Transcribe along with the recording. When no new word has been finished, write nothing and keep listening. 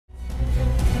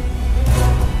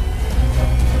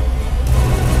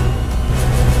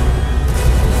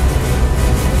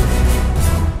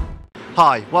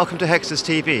Hi, welcome to Hexas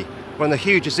TV. We're on the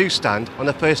huge ASUS stand on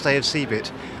the first day of CeBIT.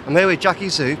 I'm here with Jackie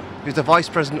Zhu, who's the Vice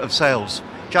President of Sales.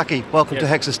 Jackie, welcome to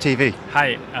Hexas TV.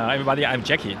 Hi, everybody, I'm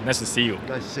Jackie. Nice to see you.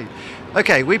 Nice to see you.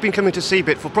 Okay, we've been coming to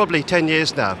CeBIT for probably 10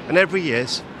 years now, and every year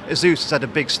ASUS has had a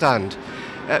big stand.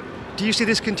 Do you see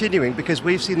this continuing? Because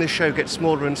we've seen this show get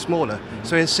smaller and smaller.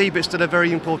 So is CeBIT still a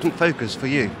very important focus for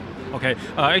you? Okay,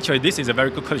 actually this is a very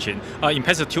good question. In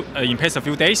past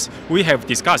few days, we have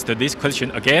discussed this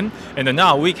question again, and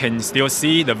now we can still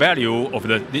see the value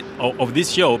of this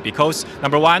show because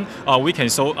number one, we can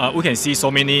see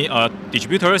so many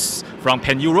distributors from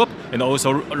pan Europe and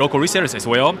also local resellers as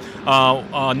well.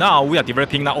 Now we are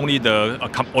developing not only the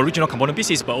original component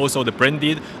business but also the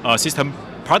branded system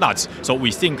products. So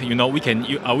we think we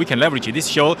can leverage this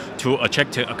show to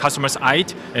attract a customer's eye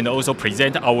and also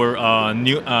present our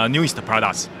newest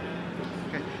products.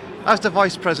 Okay. As the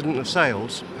Vice President of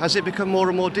Sales, has it become more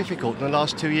and more difficult in the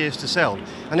last 2 years to sell?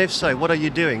 And if so, what are you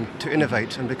doing to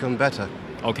innovate and become better?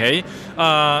 Okay.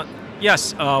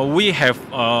 Yes, we have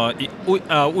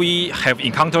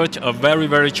encountered a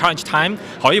very challenging time.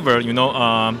 However,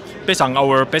 based on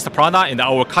our best product and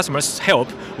our customers' help,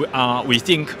 we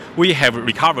think we have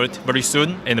recovered very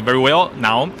soon and very well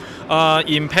now.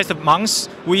 In past months,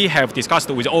 we have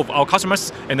discussed with all of our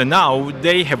customers, and now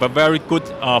they have a very good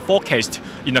forecast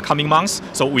in the coming months.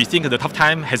 So we think the tough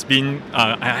time has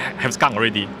gone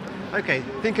already. Okay,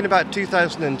 thinking about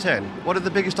 2010, what are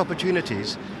the biggest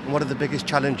opportunities and what are the biggest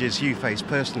challenges you face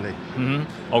personally?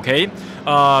 Okay,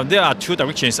 there are two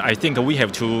directions I think we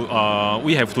have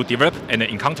to develop and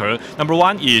encounter. Number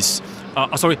one is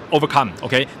overcome.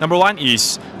 Okay, number one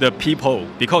is the people,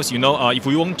 because if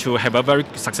we want to have a very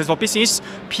successful business,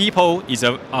 people is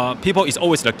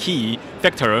always the key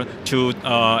factor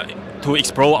to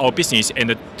explore our business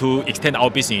and to extend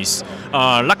our business.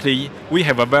 Luckily, we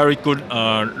have a very good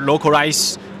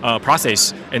localized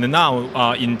process, and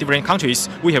now in different countries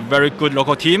we have very good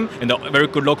local team and very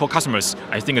good local customers.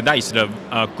 I think that is the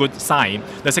good sign.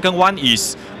 The second one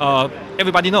is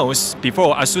everybody knows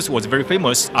before ASUS was very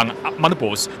famous on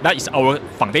motherboards. That is our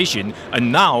foundation,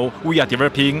 and now we are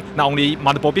developing not only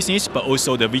motherboard business but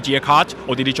also the VGA card,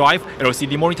 OLED drive,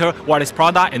 LCD monitor, wireless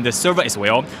product, and the server as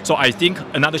well. So I think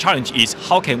another challenge is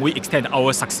how can we extend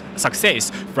our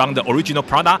success from the original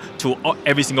product to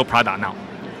every single product now.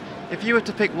 If you were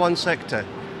to pick one sector,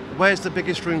 where's the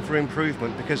biggest room for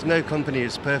improvement? Because no company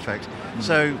is perfect.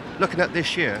 So looking at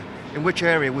this year, in which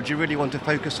area would you really want to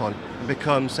focus on and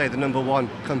become, say, the #1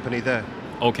 company there?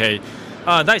 Okay,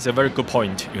 that is a very good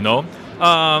point. We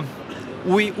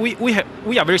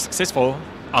are very successful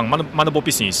on motherboard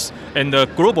business, and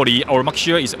globally our market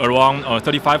share is around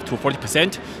 35 to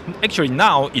 40%. Actually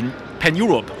now in pan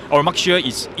Europe, our market share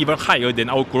is even higher than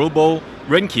our global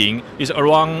ranking, is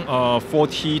around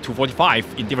 40 to 45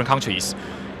 in different countries.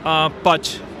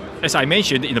 But as I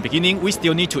mentioned in the beginning, we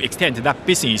still need to extend that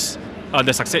business,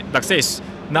 the success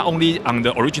not only on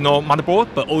the original motherboard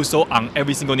but also on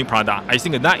every single new product. I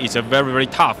think that is a very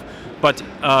tough. But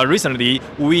recently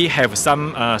we have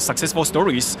some successful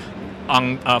stories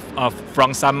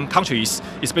from some countries,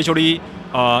 especially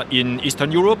in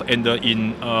Eastern Europe and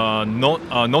in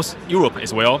North Europe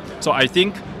as well. So I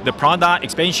think the product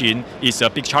expansion is a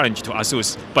big challenge to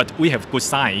ASUS, but we have good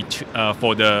sign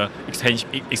for the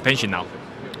expansion now.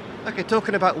 Okay,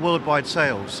 talking about worldwide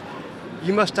sales,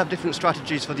 you must have different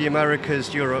strategies for the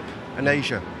Americas, Europe and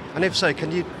Asia. And if so,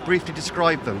 can you briefly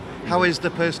describe them? How is the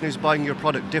person who's buying your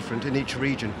product different in each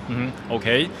region?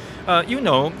 Okay,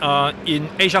 in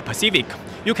Asia Pacific,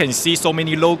 you can see so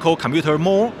many local computer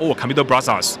mall or computer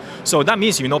plazas. So that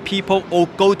means people all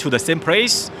go to the same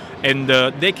place, and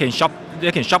they can shop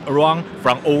around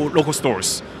from all local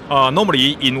stores.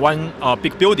 Normally, in one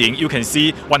big building, you can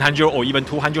see 100 or even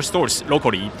 200 stores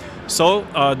locally. So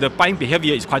the buying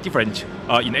behavior is quite different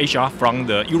in Asia from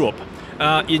the Europe.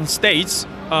 In States,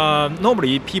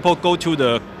 normally people go to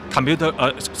the go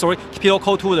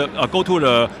to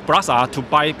the plaza to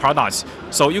buy products.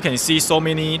 So you can see so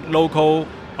many local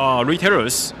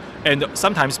retailers, and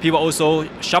sometimes people also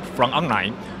shop from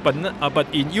online. But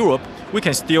in Europe, we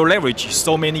can still leverage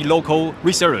so many local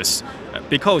resellers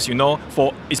because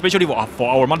especially for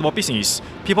our motherboard business,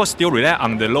 people still rely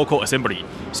on the local assembly.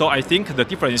 So I think the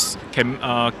difference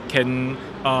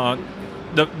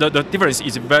the difference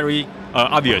is very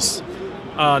obvious.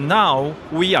 Now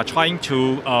we are trying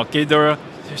to gather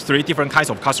 3 different kinds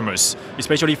of customers,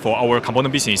 especially for our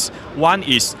component business. One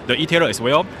is the retailer as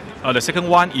well. The second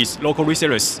one is local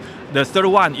resellers. The third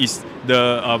one is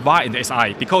the VAR and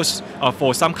SI, because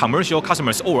for some commercial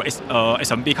customers or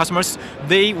SMB customers,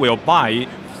 they will buy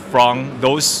from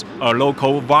those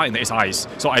local VAR and SIs.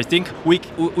 So I think we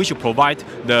should provide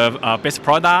the best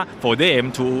product for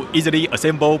them to easily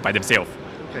assemble by themselves.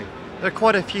 Okay. There are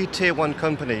quite a few tier 1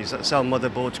 companies that sell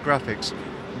motherboards graphics.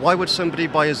 Why would somebody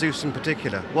buy ASUS in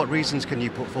particular? What reasons can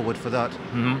you put forward for that?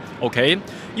 Okay,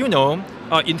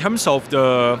 in terms of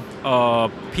the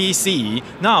PC,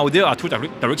 now there are two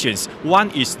directions.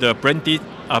 One is the branded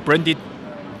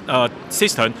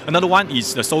system. Another one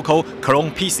is the so-called clone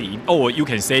PC, or you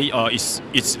can say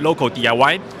it's local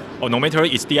DIY, or no matter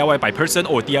it's DIY by person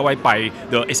or DIY by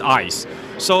the SIs.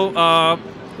 So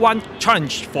one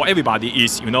challenge for everybody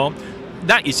is,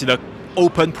 that is the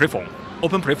open platform.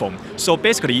 So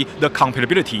basically, the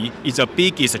compatibility is the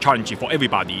biggest challenge for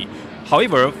everybody.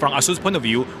 However, from ASUS point of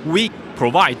view, we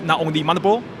provide not only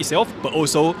motherboard itself, but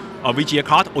also a VGA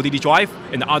card, ODD drive,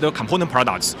 and other component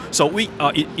products. So we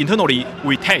internally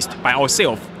we test by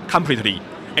ourselves completely.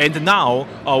 And now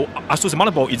ASUS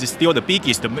motherboard is still the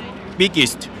biggest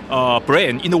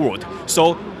brand in the world.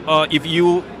 So if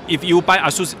you buy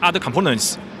ASUS other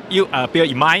components, you bear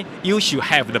in mind you should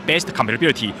have the best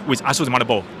compatibility with ASUS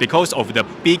motherboard because of the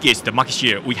biggest market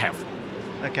share we have.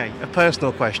 Okay, a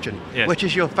personal question. Yes. Which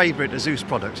is your favorite ASUS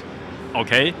product?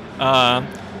 Okay,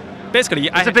 basically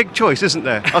it's a big choice, isn't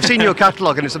there? I've seen your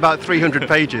catalog and it's about 300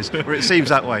 pages, or it seems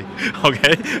that way.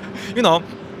 Okay,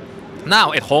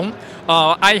 now at home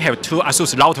I have 2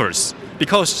 ASUS routers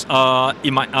because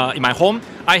in my home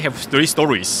I have 3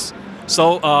 stories.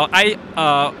 So I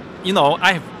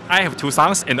have 2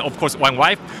 sons and of course 1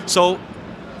 wife. So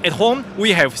at home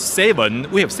we have 7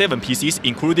 PCs,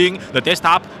 including the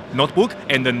desktop, notebook,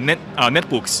 and the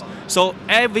netbooks. So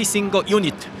every single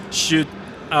unit should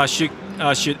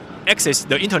access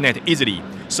the internet easily.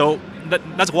 So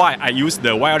that's why I use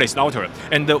the wireless router.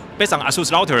 And based on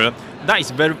ASUS router, that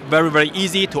is very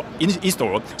easy to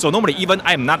install. So normally even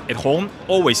I am not at home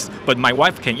always, but my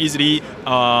wife can easily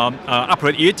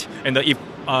operate it. And if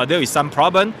there is some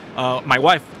problem, my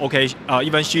wife,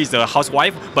 even she is a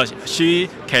housewife, but she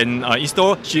can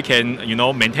install, she can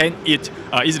maintain it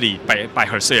easily by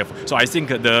herself. So I think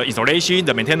the installation,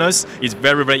 the maintenance is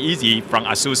very easy from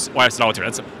ASUS wireless router.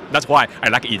 That's why I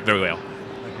like it very well.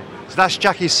 So that's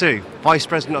Jackie Su, Vice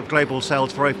President of Global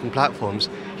Sales for Open Platforms.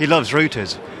 He loves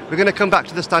routers. We're going to come back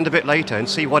to the stand a bit later and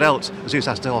see what else ASUS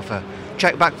has to offer.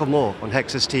 Check back for more on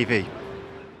Hexus TV.